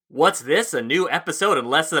What's this, a new episode in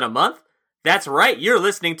less than a month? That's right, you're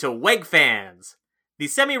listening to WegFans, the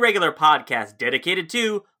semi-regular podcast dedicated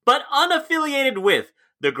to, but unaffiliated with,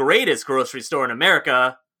 the greatest grocery store in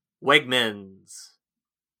America, Wegmans.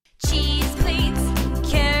 Cheese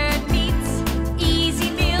plates, carrot meats,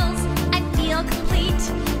 easy meals, I feel complete.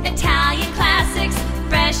 Italian classics,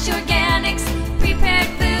 fresh organics, prepared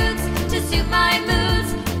foods to suit my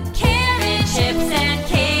moods. Carrot chips and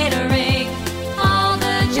catering, all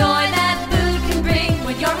the joy that food can bring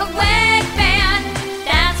when you're a Weg fan.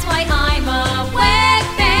 That's why I'm a Weg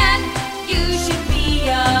fan. You should be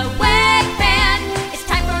a Weg fan. It's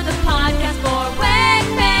time for the podcast for Weg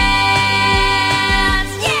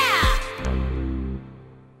fans. Yeah!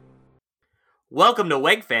 Welcome to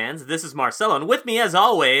WegFans, this is Marcelo, and with me as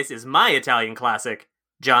always is my Italian classic,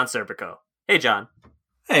 John Serpico. Hey John.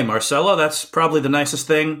 Hey, Marcelo, that's probably the nicest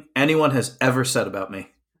thing anyone has ever said about me.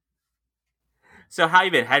 So how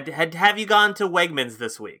you been? Have you gone to Wegmans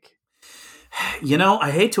this week? You know,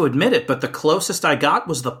 I hate to admit it, but the closest I got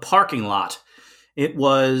was the parking lot. It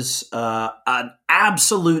was an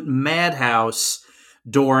absolute madhouse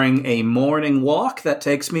during a morning walk that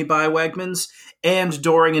takes me by Wegmans and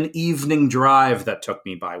during an evening drive that took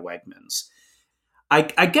me by Wegmans.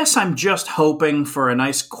 I guess I'm just hoping for a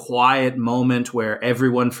nice quiet moment where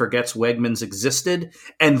everyone forgets Wegmans existed,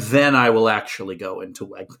 and then I will actually go into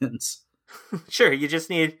Wegmans. Sure, you just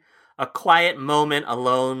need a quiet moment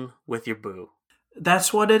alone with your boo.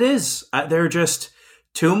 That's what it is. There are just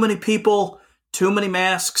too many people, too many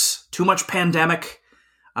masks, too much pandemic.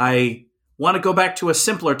 I want to go back to a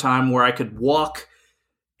simpler time where I could walk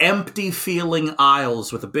empty feeling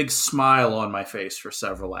aisles with a big smile on my face for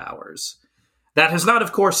several hours. That has not,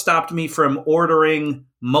 of course, stopped me from ordering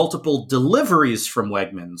multiple deliveries from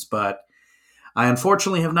Wegmans, but I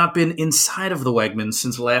unfortunately have not been inside of the Wegmans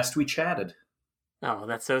since last we chatted. Oh,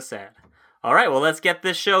 that's so sad. All right, well, let's get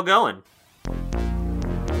this show going.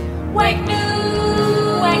 Weg news,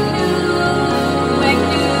 Weg news, Weg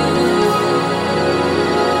news,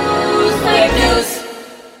 Weg news.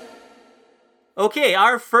 Okay,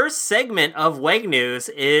 our first segment of Weg News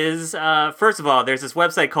is, first of all, there's this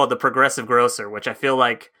website called The Progressive Grocer, which I feel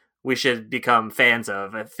like we should become fans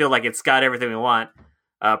of. I feel like it's got everything we want,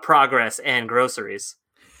 progress and groceries.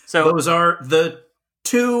 So those are the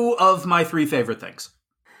two of my three favorite things.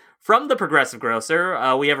 From The Progressive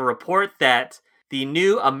Grocer, we have a report that the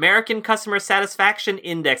new American Customer Satisfaction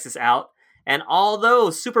Index is out, and although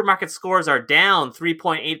supermarket scores are down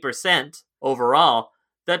 3.8% overall,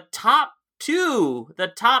 the top two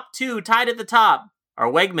tied at the top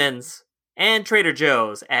are Wegmans and Trader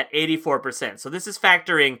Joe's at 84%. So this is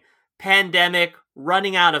factoring pandemic,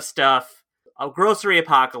 running out of stuff, a grocery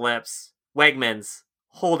apocalypse, Wegmans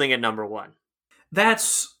holding at number one.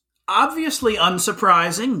 That's obviously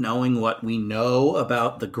unsurprising, knowing what we know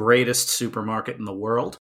about the greatest supermarket in the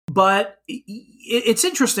world. But it's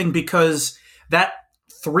interesting because that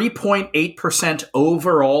 3.8%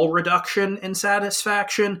 overall reduction in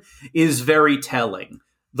satisfaction is very telling.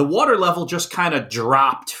 The water level just kind of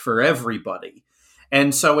dropped for everybody.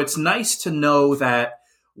 And so it's nice to know that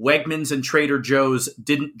Wegmans and Trader Joe's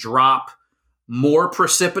didn't drop more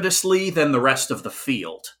precipitously than the rest of the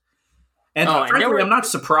field. And frankly, I'm not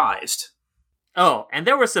surprised. Oh, and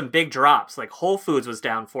there were some big drops, like Whole Foods was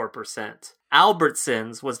down 4%.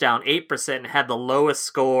 Albertsons was down 8% and had the lowest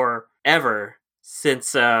score ever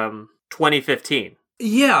since 2015.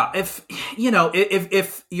 Yeah, if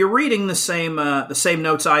you're reading the same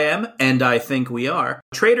notes I am, and I think we are,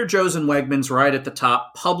 Trader Joe's and Wegmans right at the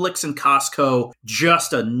top, Publix and Costco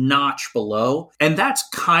just a notch below, and that's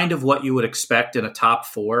kind of what you would expect in a top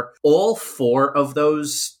four. All four of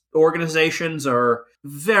those organizations are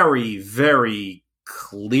very, very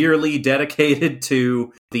clearly dedicated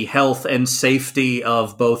to the health and safety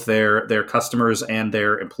of both their customers and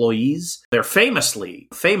their employees. They're famously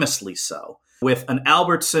so. With an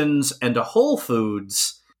Albertsons and a Whole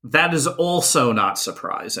Foods, that is also not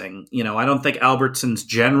surprising. You know, I don't think Albertsons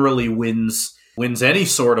generally wins any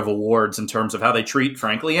sort of awards in terms of how they treat,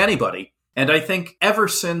 frankly, anybody. And I think ever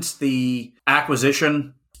since the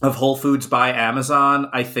acquisition of Whole Foods by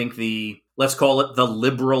Amazon, I think let's call it the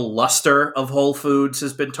liberal luster of Whole Foods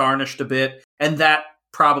has been tarnished a bit. And that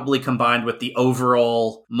probably combined with the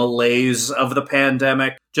overall malaise of the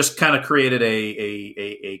pandemic just kind of created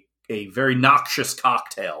a very noxious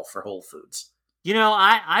cocktail for Whole Foods. You know,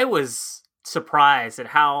 I was surprised at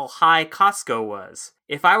how high Costco was.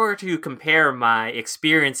 If I were to compare my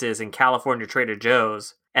experiences in California Trader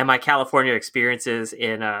Joe's and my California experiences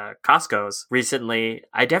in Costco's recently,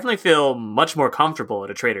 I definitely feel much more comfortable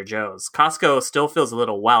at a Trader Joe's. Costco still feels a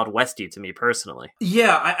little Wild Westy to me personally.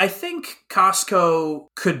 Yeah, I think Costco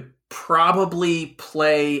could probably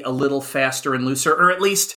play a little faster and looser, or at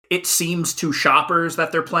least it seems to shoppers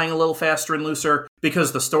that they're playing a little faster and looser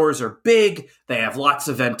because the stores are big, they have lots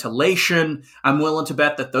of ventilation. I'm willing to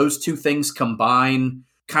bet that those two things combine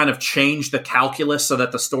kind of change the calculus so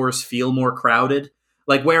that the stores feel more crowded.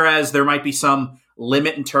 Like, whereas there might be some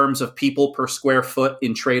limit in terms of people per square foot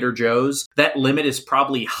in Trader Joe's, that limit is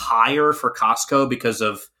probably higher for Costco because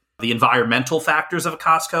of the environmental factors of a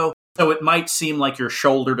Costco. So it might seem like you're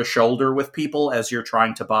shoulder to shoulder with people as you're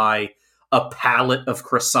trying to buy a pallet of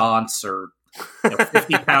croissants or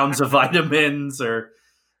 50 pounds of vitamins or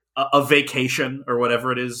a vacation or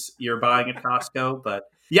whatever it is you're buying at Costco. But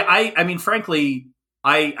yeah, I mean, frankly,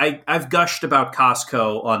 I've gushed about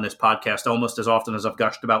Costco on this podcast almost as often as I've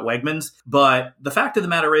gushed about Wegmans. But the fact of the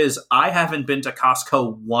matter is, I haven't been to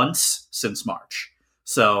Costco once since March.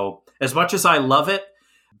 So as much as I love it,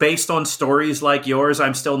 based on stories like yours,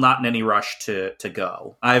 I'm still not in any rush to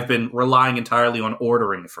go. I've been relying entirely on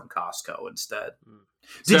ordering from Costco instead.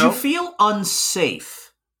 Did you feel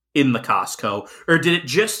unsafe in the Costco? Or did it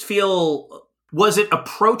just feel... Was it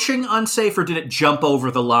approaching unsafe, or did it jump over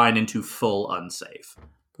the line into full unsafe?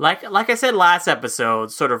 Like I said last episode,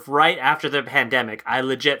 sort of right after the pandemic, I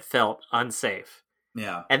legit felt unsafe.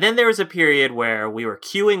 Yeah. And then there was a period where we were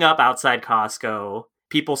queuing up outside Costco.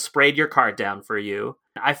 People sprayed your cart down for you.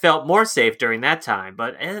 I felt more safe during that time.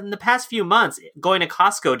 But in the past few months, going to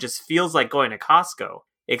Costco just feels like going to Costco,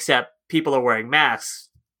 except people are wearing masks,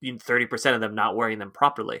 30% of them not wearing them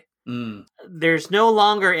properly. There's no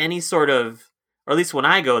longer any sort of, or at least when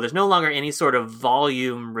I go, there's no longer any sort of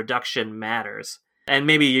volume reduction matters. And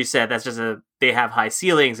maybe you said that's just they have high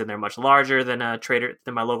ceilings and they're much larger than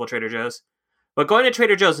my local Trader Joe's. But going to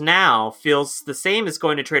Trader Joe's now feels the same as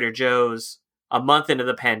going to Trader Joe's a month into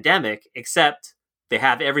the pandemic, except they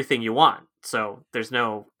have everything you want. So there's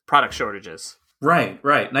no product shortages. Right.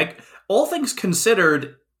 Like, all things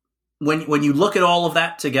considered, when you look at all of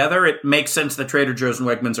that together, it makes sense that Trader Joe's and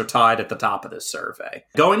Wegmans are tied at the top of this survey.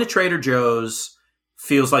 Going to Trader Joe's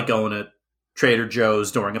feels like going to Trader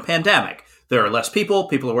Joe's during a pandemic. There are less people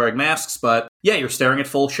are wearing masks, but yeah, you're staring at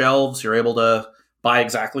full shelves, you're able to buy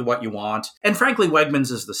exactly what you want. And frankly,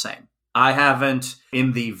 Wegmans is the same. I haven't,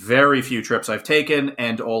 in the very few trips I've taken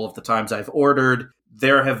and all of the times I've ordered,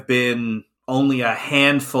 there have been only a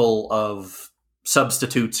handful of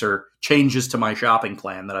substitutes or changes to my shopping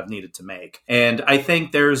plan that I've needed to make. And I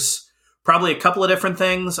think there's probably a couple of different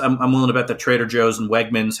things. I'm willing to bet that Trader Joe's and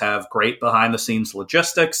Wegmans have great behind-the-scenes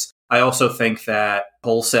logistics. I also think that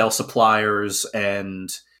wholesale suppliers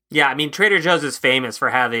and... Yeah, I mean, Trader Joe's is famous for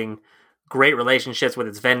having great relationships with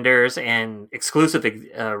its vendors and exclusive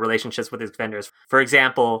relationships with its vendors. For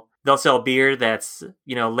example, they'll sell beer that's,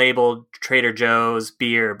 labeled Trader Joe's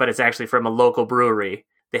beer, but it's actually from a local brewery.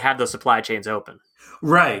 They have those supply chains open.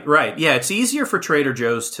 Right. Yeah, it's easier for Trader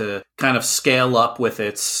Joe's to kind of scale up with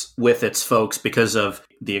its folks because of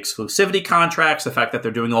the exclusivity contracts, the fact that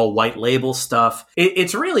they're doing all white label stuff.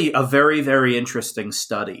 It's really a very, very interesting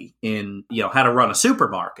study in, how to run a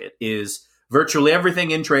supermarket. Is virtually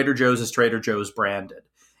everything in Trader Joe's is Trader Joe's branded.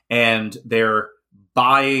 And they're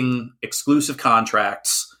buying exclusive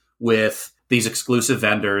contracts with these exclusive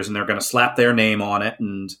vendors, and they're going to slap their name on it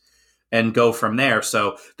and go from there.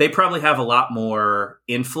 So they probably have a lot more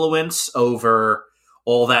influence over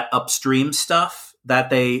all that upstream stuff that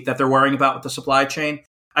they're worrying about with the supply chain.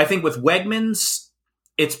 I think with Wegmans,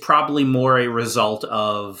 it's probably more a result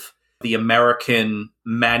of the American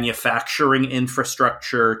manufacturing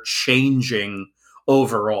infrastructure changing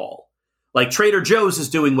overall. Like, Trader Joe's is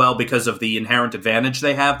doing well because of the inherent advantage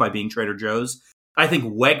they have by being Trader Joe's. I think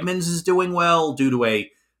Wegmans is doing well due to a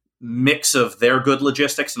mix of their good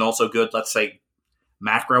logistics and also good, let's say,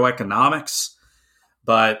 macroeconomics.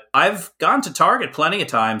 But I've gone to Target plenty of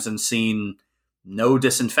times and seen no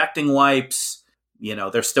disinfecting wipes.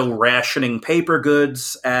 They're still rationing paper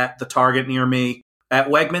goods at the Target near me. At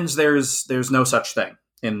Wegmans, there's no such thing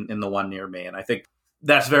in the one near me, and I think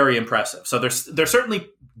that's very impressive. So they're certainly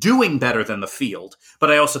doing better than the field,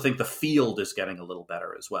 but I also think the field is getting a little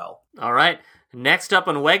better as well. All right. Next up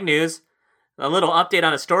on Weg News, a little update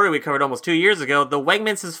on a story we covered almost 2 years ago. The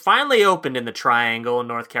Wegmans has finally opened in the Triangle in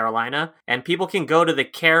North Carolina, and people can go to the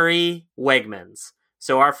Cary Wegmans.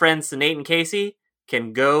 So our friends Nate and Casey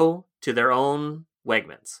can go to their own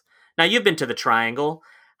Wegmans. Now, you've been to the Triangle.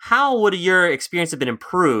 How would your experience have been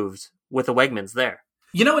improved with the Wegmans there?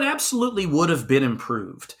 It absolutely would have been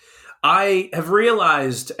improved. I have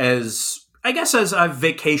realized as I guess as I've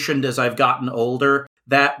vacationed, as I've gotten older,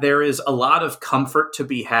 that there is a lot of comfort to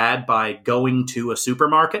be had by going to a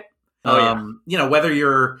supermarket. Oh, yeah. You know, whether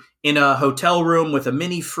you're in a hotel room with a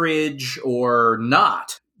mini fridge or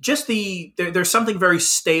not, just there's something very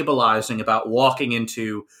stabilizing about walking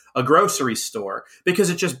into a grocery store because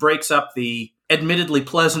it just breaks up the admittedly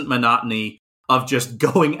pleasant monotony of just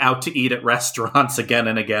going out to eat at restaurants again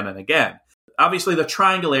and again and again. Obviously, the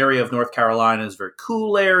Triangle area of North Carolina is a very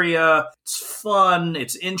cool area. It's fun.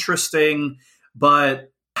 It's interesting.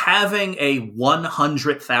 But having a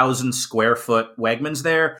 100,000 square foot Wegmans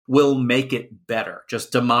there will make it better,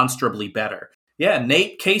 just demonstrably better. Yeah,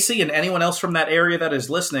 Nate, Casey, and anyone else from that area that is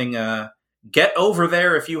listening, get over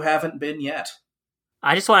there if you haven't been yet.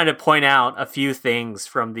 I just wanted to point out a few things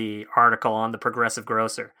from the article on the Progressive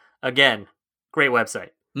Grocer. Again, great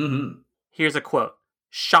website. Mm-hmm. Here's a quote.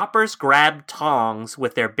 Shoppers grabbed tongs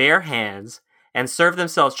with their bare hands and served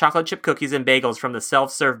themselves chocolate chip cookies and bagels from the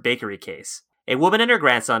self-serve bakery case. A woman and her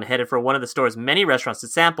grandson headed for one of the store's many restaurants to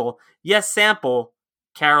sample,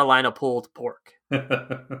 Carolina pulled pork.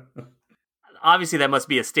 Obviously, that must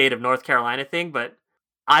be a state of North Carolina thing, but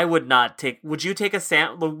I would not take... Would you take a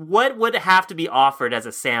sample? What would have to be offered as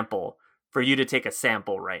a sample for you to take a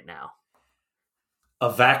sample right now?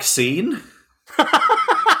 A vaccine?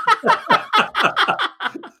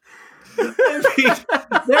 I mean,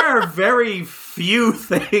 there are very few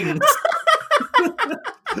things.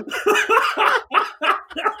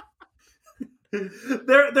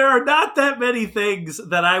 There are not that many things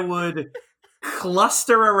that I would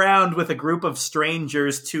cluster around with a group of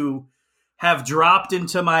strangers to have dropped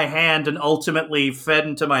into my hand and ultimately fed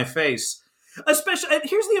into my face. Especially, and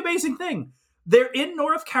here's the amazing thing. They're in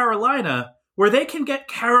North Carolina where they can get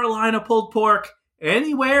Carolina pulled pork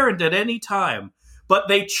anywhere and at any time. But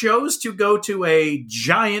they chose to go to a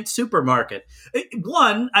giant supermarket.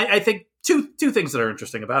 One, I think two things that are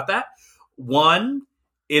interesting about that. One,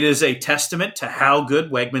 it is a testament to how good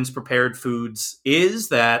Wegmans prepared foods is,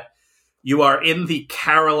 that you are in the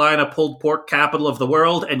Carolina pulled pork capital of the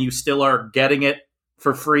world and you still are getting it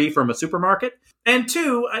for free from a supermarket. And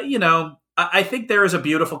two, I think there is a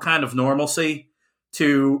beautiful kind of normalcy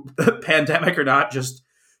to, pandemic or not, just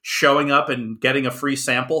showing up and getting a free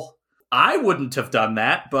sample. I wouldn't have done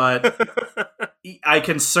that, but I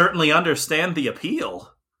can certainly understand the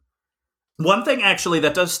appeal. One thing actually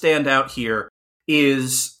that does stand out here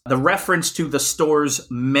is the reference to the store's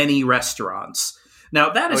many restaurants. Now,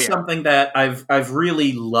 that is something that I've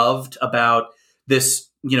really loved about this,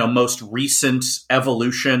 most recent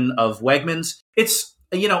evolution of Wegmans. It's,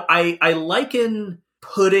 I liken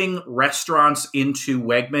putting restaurants into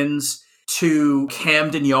Wegmans to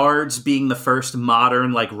Camden Yards being the first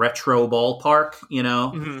modern, retro ballpark,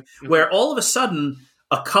 where all of a sudden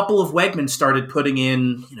a couple of Wegmans started putting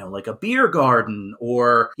in, a beer garden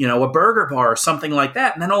or, a burger bar or something like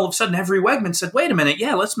that. And then all of a sudden every Wegman said, wait a minute,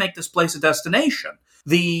 let's make this place a destination.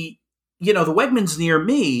 The Wegmans near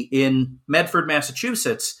me in Medford,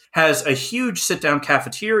 Massachusetts has a huge sit-down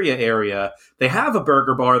cafeteria area. They have a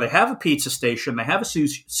burger bar, they have a pizza station, they have a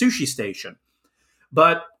sushi station.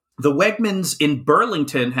 But the Wegmans in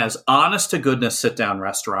Burlington has honest-to-goodness sit-down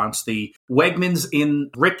restaurants. The Wegmans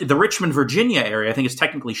in the Richmond, Virginia area, I think it's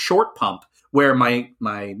technically Short Pump, where my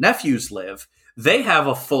nephews live, they have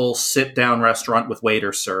a full sit-down restaurant with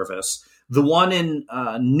waiter service. The one in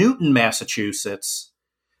Newton, Massachusetts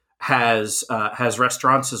has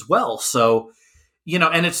restaurants as well. So,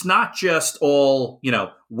 and it's not just all,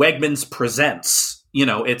 Wegmans presents.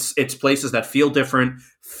 It's places that feel different,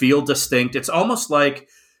 feel distinct. It's almost like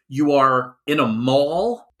you are in a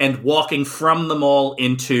mall and walking from the mall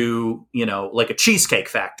into, like a cheesecake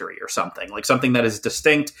factory or something, like something that is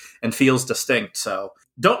distinct and feels distinct. So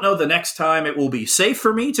don't know the next time it will be safe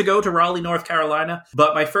for me to go to Raleigh, North Carolina,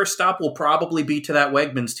 but my first stop will probably be to that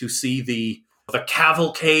Wegmans to see the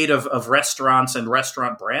cavalcade of restaurants and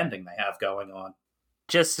restaurant branding they have going on.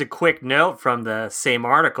 Just a quick note from the same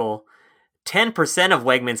article. 10% of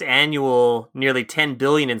Wegmans' annual nearly $10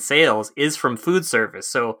 billion in sales is from food service,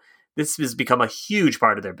 so this has become a huge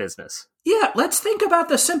part of their business. Yeah, let's think about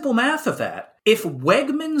the simple math of that. If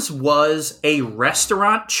Wegmans was a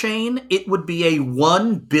restaurant chain, it would be a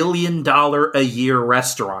 $1 billion a year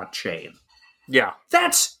restaurant chain. Yeah.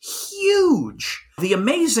 That's huge. The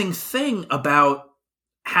amazing thing about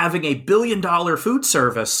having a $1 billion food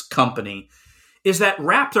service company is that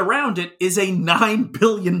wrapped around it is a $9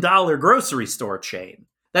 billion grocery store chain.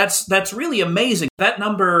 That's really amazing. That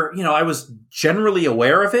number, I was generally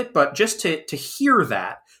aware of it, but just to hear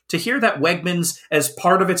that Wegmans, as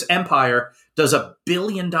part of its empire, does $1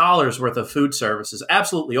 billion worth of food service is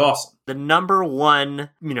absolutely awesome. The number one,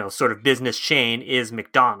 sort of business chain is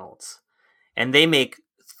McDonald's. And they make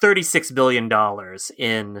 $36 billion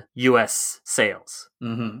in U.S. sales.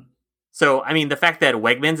 Mm-hmm. So, I mean, the fact that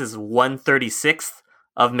Wegmans is 1/36th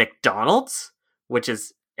of McDonald's, which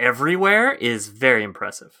is everywhere, is very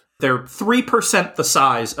impressive. They're 3% the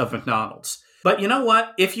size of McDonald's. But you know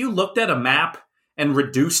what? If you looked at a map and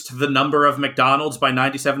reduced the number of McDonald's by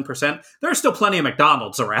 97%, there's still plenty of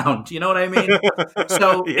McDonald's around. You know what I mean?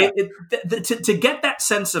 So Yeah. to get that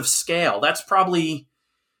sense of scale, that's probably...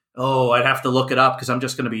 Oh, I'd have to look it up because I'm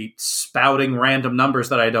just going to be spouting random numbers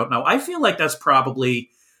that I don't know. I feel like that's probably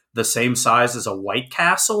the same size as a White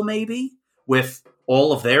Castle, maybe, with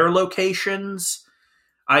all of their locations.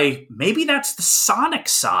 Maybe that's the Sonic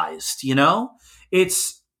sized,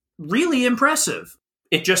 It's really impressive.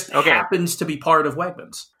 It just happens to be part of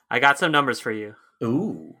Wegmans. I got some numbers for you.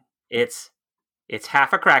 Ooh. It's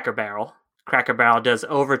half a Cracker Barrel. Cracker Barrel does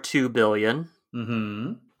over $2 billion.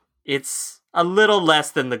 Mm-hmm. It's a little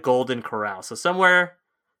less than the Golden Corral. So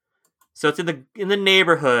it's in the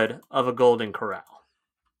neighborhood of a Golden Corral.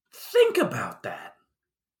 Think about that.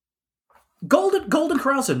 Golden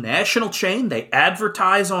Corral's a national chain. They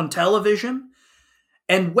advertise on television.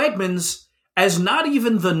 And Wegmans, as not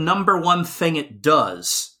even the number one thing it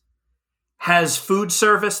does, has food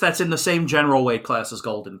service that's in the same general weight class as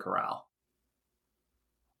Golden Corral.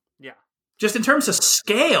 Yeah. Just in terms of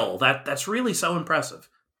scale, that's really so impressive.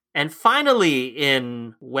 And finally,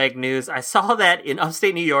 in Weg News, I saw that in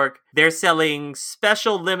upstate New York, they're selling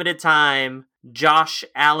special limited time Josh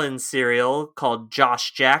Allen cereal called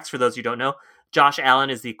Josh Jacks. For those who don't know, Josh Allen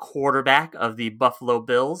is the quarterback of the Buffalo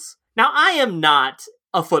Bills. Now, I am not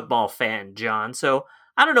a football fan, John, so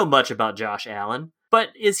I don't know much about Josh Allen, but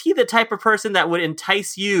is he the type of person that would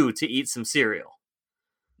entice you to eat some cereal?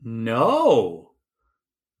 No,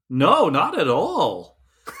 not at all.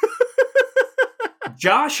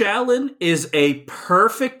 Josh Allen is a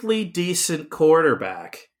perfectly decent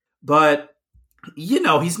quarterback, but,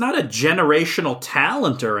 he's not a generational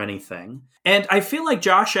talent or anything. And I feel like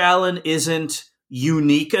Josh Allen isn't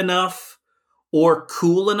unique enough or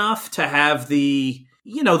cool enough to have the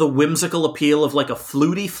whimsical appeal of like a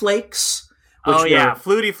Flutie Flakes.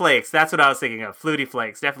 Flutie Flakes. That's what I was thinking of. Flutie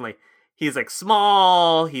Flakes, definitely. He's like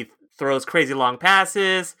small. He throws crazy long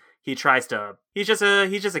passes. He's just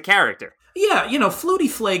a character. Yeah, Flutie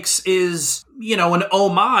Flakes is, an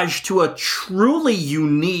homage to a truly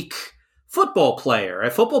unique football player. A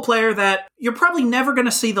football player that you're probably never going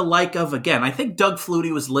to see the like of again. I think Doug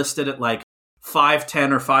Flutie was listed at like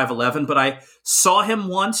 5'10 or 5'11, but I saw him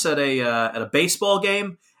once at a baseball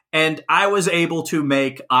game, and I was able to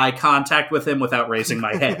make eye contact with him without raising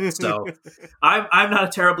my head. So I'm not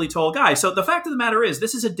a terribly tall guy. So the fact of the matter is,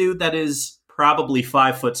 this is a dude that is probably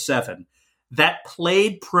 5'7", that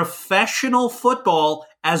played professional football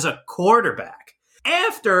as a quarterback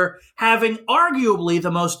after having arguably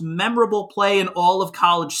the most memorable play in all of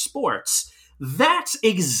college sports. That's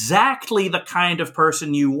exactly the kind of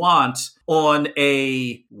person you want on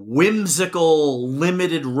a whimsical,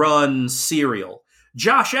 limited run serial.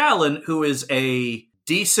 Josh Allen, who is a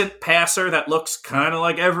decent passer that looks kind of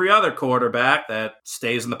like every other quarterback that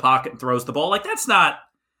stays in the pocket and throws the ball, like that's not...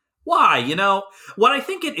 Why? What I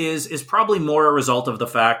think it is probably more a result of the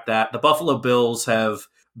fact that the Buffalo Bills have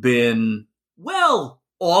been,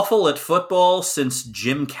 awful at football since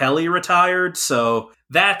Jim Kelly retired. So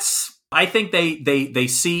I think they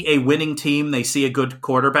see a winning team, they see a good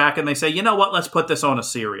quarterback, and they say, you know what, let's put this on a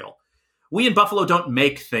cereal. We in Buffalo don't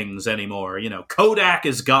make things anymore. Kodak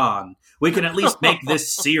is gone. We can at least make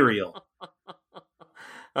this cereal.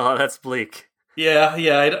 Oh, that's bleak. Yeah,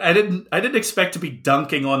 I didn't expect to be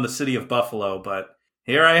dunking on the city of Buffalo, but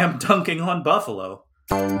here I am dunking on Buffalo.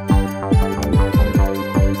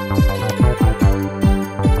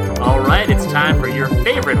 All right, it's time for your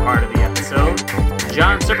favorite part of the episode.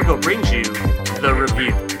 John Serpico brings you the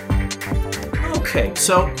review. Okay,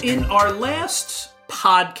 so in our last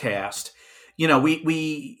podcast,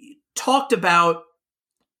 we talked about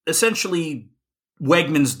essentially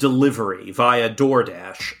Wegmans delivery via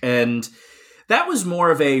DoorDash, and that was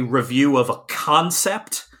more of a review of a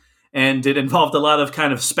concept, and it involved a lot of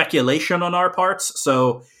kind of speculation on our parts.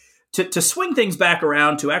 So to swing things back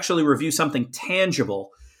around to actually review something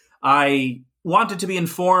tangible, I wanted to be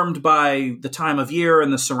informed by the time of year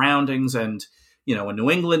and the surroundings. And, in New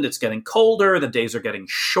England, it's getting colder. The days are getting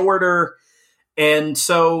shorter. And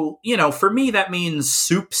so, for me, that means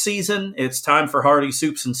soup season. It's time for hearty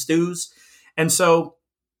soups and stews. And so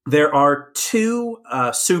there are two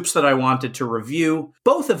soups that I wanted to review.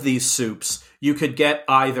 Both of these soups you could get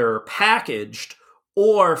either packaged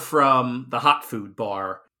or from the hot food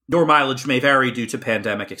bar. Your mileage may vary due to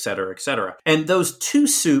pandemic, et cetera, et cetera. And those two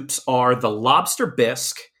soups are the lobster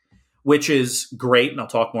bisque, which is great, and I'll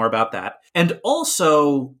talk more about that. And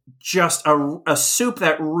also just a soup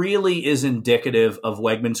that really is indicative of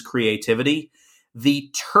Wegmans' creativity,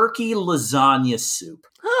 the turkey lasagna soup.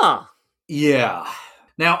 Huh. Yeah.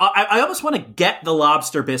 Now, I almost want to get the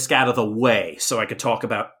lobster bisque out of the way so I could talk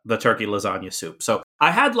about the turkey lasagna soup. So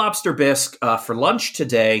I had lobster bisque for lunch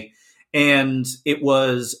today, and it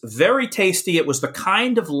was very tasty. It was the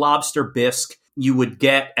kind of lobster bisque you would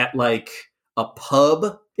get at like a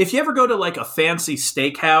pub. If you ever go to like a fancy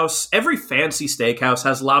steakhouse, every fancy steakhouse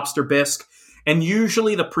has lobster bisque, and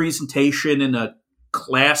usually the presentation in a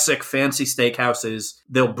classic fancy steakhouse is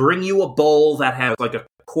they'll bring you a bowl that has like a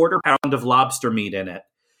quarter pound of lobster meat in it,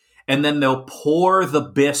 and then they'll pour the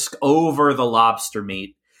bisque over the lobster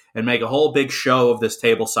meat and make a whole big show of this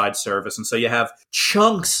tableside service. And so you have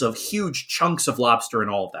huge chunks of lobster and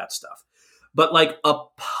all of that stuff. But like a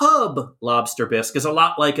pub lobster bisque is a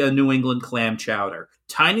lot like a New England clam chowder.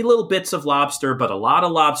 Tiny little bits of lobster, but a lot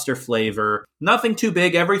of lobster flavor. Nothing too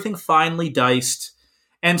big, everything finely diced.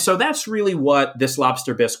 And so that's really what this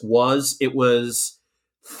lobster bisque was. It was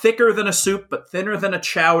thicker than a soup, but thinner than a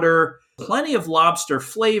chowder. Plenty of lobster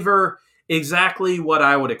flavor. Exactly what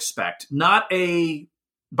I would expect. Not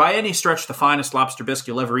by any stretch, the finest lobster bisque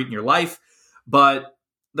you'll ever eat in your life. But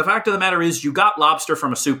the fact of the matter is you got lobster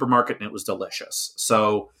from a supermarket and it was delicious.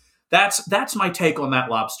 So that's my take on that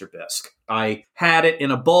lobster bisque. I had it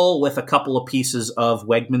in a bowl with a couple of pieces of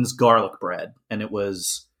Wegmans garlic bread, and it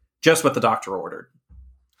was just what the doctor ordered.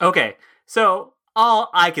 Okay, so all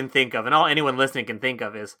I can think of, and all anyone listening can think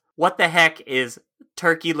of, is what the heck is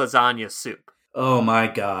turkey lasagna soup? Oh my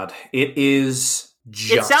God. It is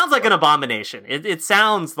just... It sounds like an abomination. It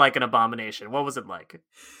sounds like an abomination. What was it like?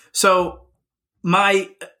 So, my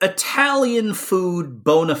Italian food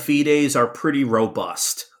bona fides are pretty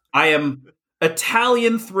robust. I am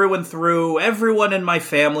Italian through and through. Everyone in my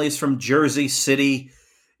family is from Jersey City.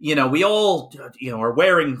 You know, we all, are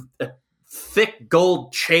wearing thick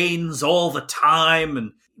gold chains all the time,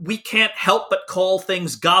 and we can't help but call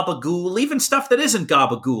things gabagool. Even stuff that isn't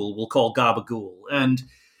gabagool we'll call gabagool.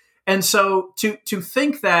 And so to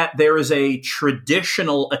think that there is a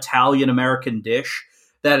traditional Italian-American dish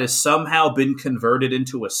that has somehow been converted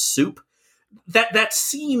into a soup, that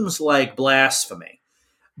seems like blasphemy.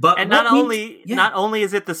 But not only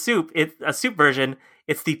is it the soup, it's a soup version,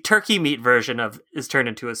 it's the turkey meat version is turned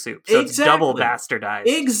into a soup. So It's double bastardized.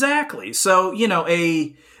 Exactly. So,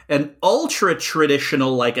 an ultra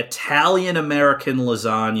traditional like Italian American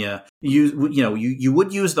lasagna, you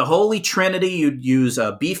would use the Holy Trinity, you'd use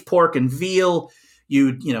beef, pork, and veal.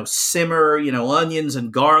 You'd, simmer, onions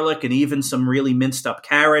and garlic and even some really minced up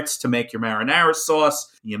carrots to make your marinara sauce.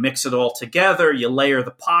 You mix it all together. You layer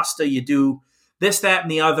the pasta. You do this, that, and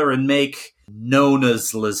the other and make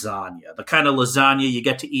Nona's lasagna. The kind of lasagna you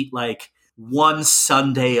get to eat like one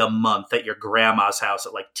Sunday a month at your grandma's house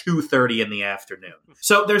at like 2:30 in the afternoon.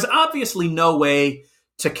 So there's obviously no way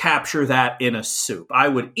to capture that in a soup. I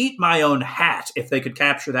would eat my own hat if they could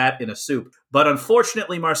capture that in a soup. But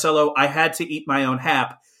unfortunately, Marcelo, I had to eat my own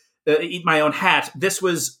hat. This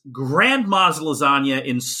was grandma's lasagna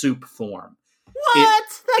in soup form.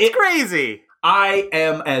 What? That's crazy. I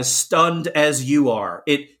am as stunned as you are.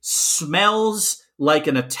 It smells like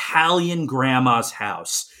an Italian grandma's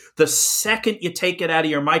house. The second you take it out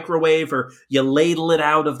of your microwave or you ladle it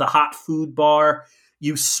out of the hot food bar,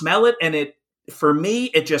 you smell it, and for me,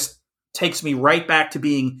 it just takes me right back to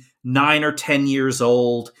being 9 or 10 years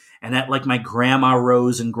old and at like my Grandma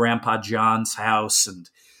Rose and Grandpa John's house. And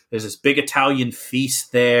there's this big Italian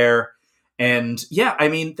feast there. And yeah, I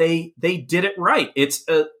mean, they did it right. It's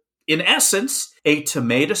in essence a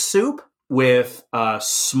tomato soup with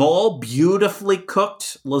small, beautifully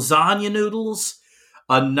cooked lasagna noodles,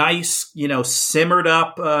 a nice, simmered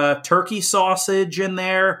up turkey sausage in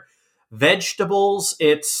there, vegetables.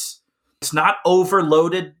 It's not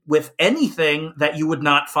overloaded with anything that you would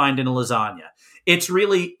not find in a lasagna. It's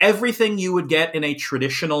really everything you would get in a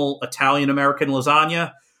traditional Italian-American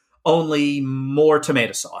lasagna, only more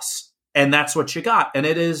tomato sauce. And that's what you got. And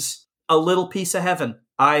it is a little piece of heaven.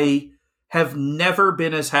 I have never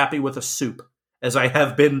been as happy with a soup as I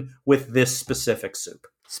have been with this specific soup.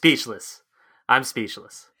 Speechless. I'm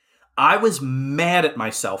speechless. I was mad at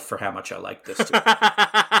myself for how much I liked this soup.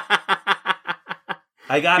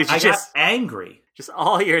 I got angry. Just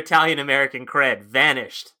all your Italian-American cred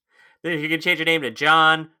vanished You can change your name to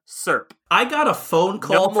John Serp. I got a phone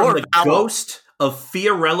call No more from the vowels. ghost of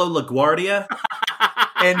Fiorello LaGuardia,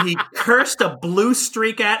 and he cursed a blue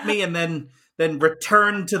streak at me and then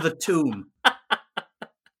returned to the tomb.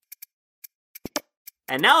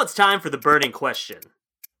 And now it's time for the burning question.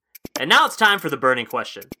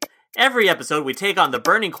 Every episode, we take on the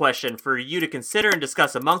burning question for you to consider and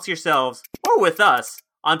discuss amongst yourselves or with us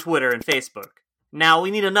on Twitter and Facebook. Now, we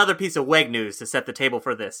need another piece of WEG news to set the table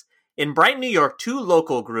for this. In Brighton, New York, two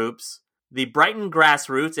local groups, the Brighton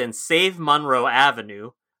Grassroots and Save Monroe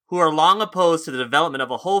Avenue, who are long opposed to the development of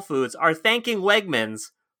a Whole Foods, are thanking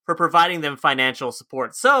Wegmans for providing them financial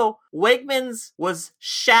support. So, Wegmans was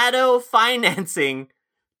shadow financing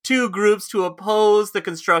two groups to oppose the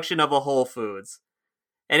construction of a Whole Foods.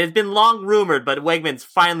 And it's been long rumored, but Wegmans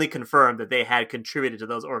finally confirmed that they had contributed to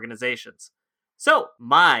those organizations. So,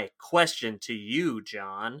 my question to you,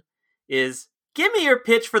 John, is give me your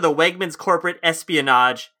pitch for the Wegmans corporate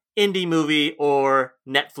espionage, indie movie, or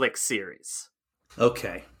Netflix series.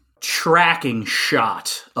 Okay. Tracking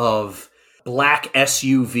shot of black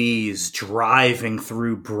SUVs driving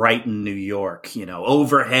through Brighton, New York.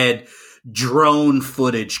 Overhead drone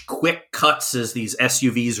footage, quick cuts as these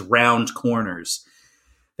SUVs round corners.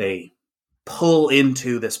 They pull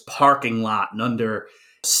into this parking lot, and under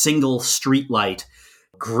single streetlight,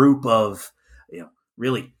 group of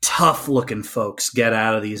really tough-looking folks get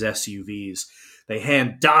out of these SUVs. They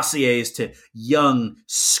hand dossiers to young,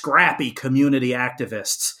 scrappy community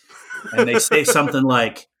activists, and they say something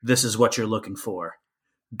like, "This is what you're looking for.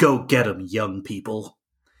 Go get 'em, young people."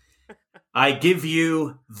 I give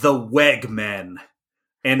you the Wegmen,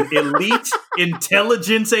 an elite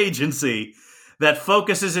intelligence agency that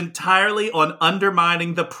focuses entirely on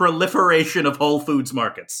undermining the proliferation of Whole Foods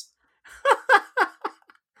markets.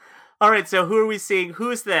 All right, so who are we seeing?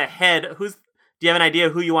 Who's the head? Do you have an idea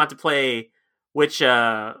who you want to play? Which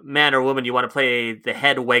man or woman you want to play the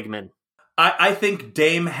head Wegman? I think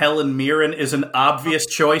Dame Helen Mirren is an obvious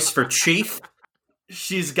choice for chief.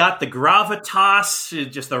 She's got the gravitas,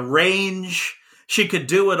 just the range. She could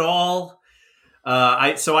do it all.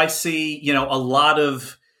 I see, a lot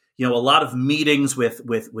of meetings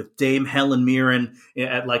with Dame Helen Mirren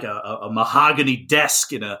at like a mahogany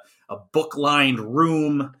desk in a book-lined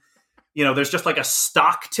room. There's just like a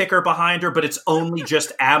stock ticker behind her, but it's only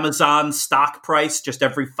just Amazon stock price just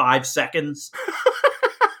every 5 seconds.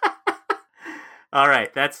 All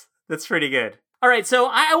right, that's pretty good. All right, so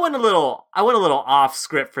I went a little off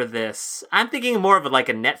script for this. I'm thinking more of like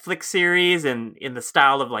a Netflix series and in the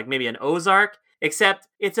style of like maybe an Ozark, except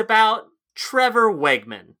it's about Trevor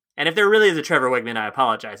Wegman. And if there really is a Trevor Wegman, I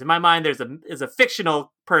apologize. In my mind, there's a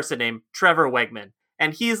fictional person named Trevor Wegman,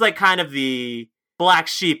 and he's like kind of the black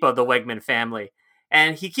sheep of the Wegman family.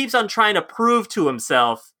 And he keeps on trying to prove to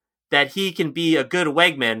himself that he can be a good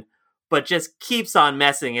Wegman, but just keeps on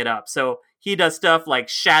messing it up. So he does stuff like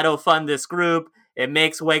shadow fund this group. It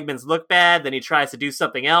makes Wegmans look bad. Then he tries to do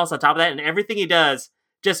something else on top of that. And everything he does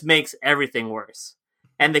just makes everything worse.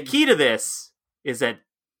 And the key to this is that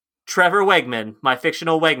Trevor Wegman, my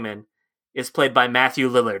fictional Wegman, is played by Matthew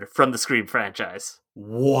Lillard from the Scream franchise.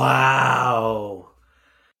 Wow.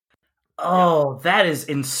 Oh, that is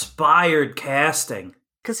inspired casting.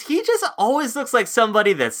 Because he just always looks like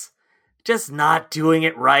somebody that's just not doing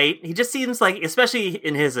it right. He just seems like, especially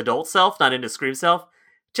in his adult self, not in his Scream self,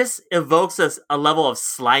 just evokes a level of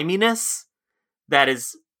sliminess that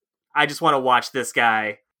is, I just want to watch this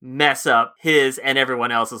guy mess up his and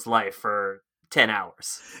everyone else's life for 10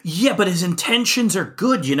 hours. Yeah, but his intentions are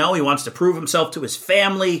good, He wants to prove himself to his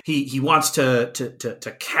family. He wants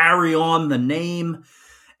to carry on the name.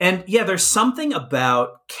 And yeah, there's something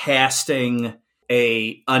about casting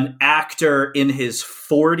an actor in his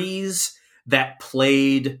 40s that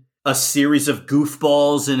played a series of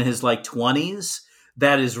goofballs in his 20s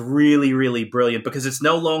that is really, really brilliant, because it's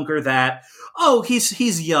no longer that, oh,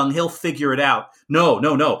 he's young, he'll figure it out.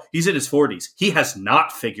 No. He's in his 40s. He has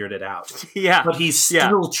not figured it out. Yeah. But he's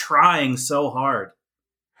still trying so hard.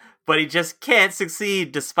 But he just can't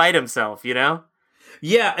succeed despite himself,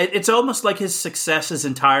 Yeah, it's almost like his success is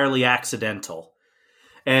entirely accidental.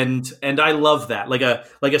 And I love that. Like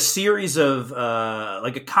a series of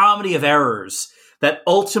like a comedy of errors that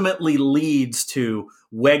ultimately leads to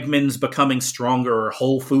Wegmans becoming stronger or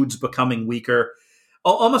Whole Foods becoming weaker,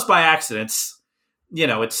 almost by accidents.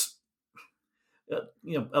 It's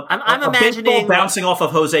I'm imagining baseball bouncing off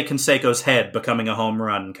of Jose Canseco's head becoming a home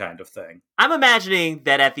run kind of thing. I'm imagining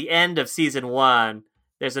that at the end of season 1,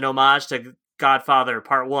 there's an homage to Godfather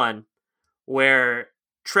Part 1, where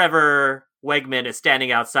Trevor Wegman is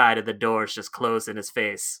standing outside and the door's just closed in his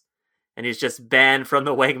face. and he's just banned from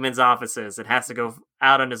the Wegmans offices and has to go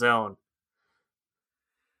out on his own.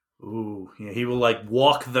 Ooh, yeah, he will like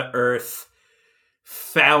walk the earth,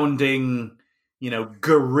 founding,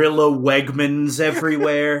 guerrilla Wegmans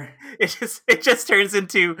everywhere. It just turns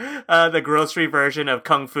into the grocery version of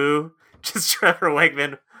Kung Fu. Just Trevor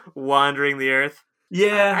Wegman wandering the earth.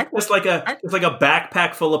 Yeah, just like a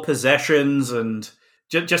backpack full of possessions and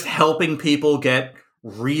just helping people get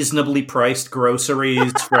reasonably priced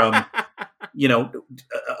groceries from,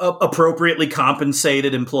 appropriately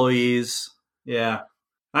compensated employees. Yeah,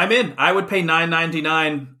 I'm in. I would pay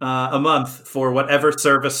 $9.99 a month for whatever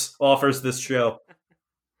service offers this show.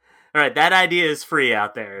 All right, that idea is free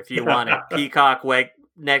out there if you want it. Peacock,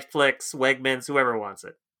 Netflix, Wegmans, whoever wants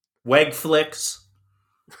it. Wegflix.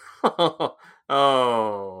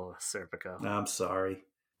 Oh, Serpico. I'm sorry.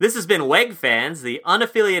 This has been Weg Fans, the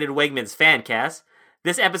unaffiliated Wegmans fan cast.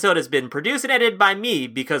 This episode has been produced and edited by me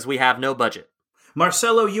because we have no budget.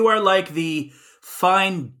 Marcelo, you are like the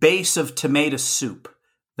fine base of tomato soup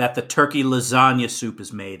that the turkey lasagna soup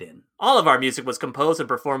is made in. All of our music was composed and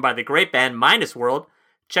performed by the great band Minus World.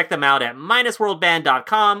 Check them out at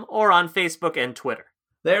minusworldband.com or on Facebook and Twitter.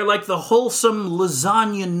 They're like the wholesome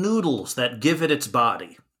lasagna noodles that give it its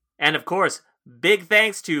body. And of course, big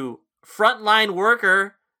thanks to frontline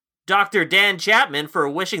worker Dr. Dan Chapman for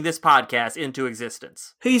wishing this podcast into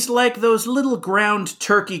existence. He's like those little ground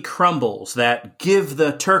turkey crumbles that give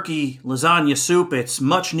the turkey lasagna soup its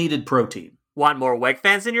much-needed protein. Want more Weg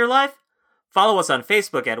fans in your life? Follow us on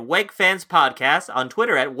Facebook at Weg Fans Podcast, on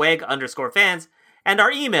Twitter at Weg_fans, and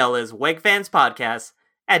our email is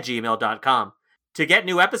wegfanspodcast@gmail.com. To get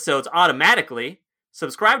new episodes automatically,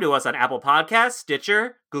 subscribe to us on Apple Podcasts,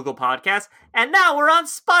 Stitcher, Google Podcasts, and now we're on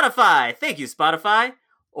Spotify. Thank you, Spotify,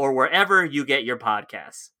 or wherever you get your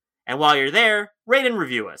podcasts. And while you're there, rate and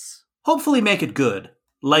review us. Hopefully make it good,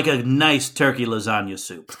 like a nice turkey lasagna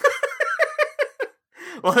soup.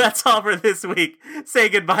 Well, that's all for this week. Say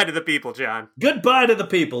goodbye to the people, John. Goodbye to the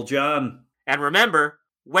people, John. And remember,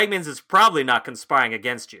 Wegmans is probably not conspiring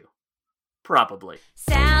against you. Probably.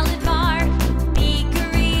 Salad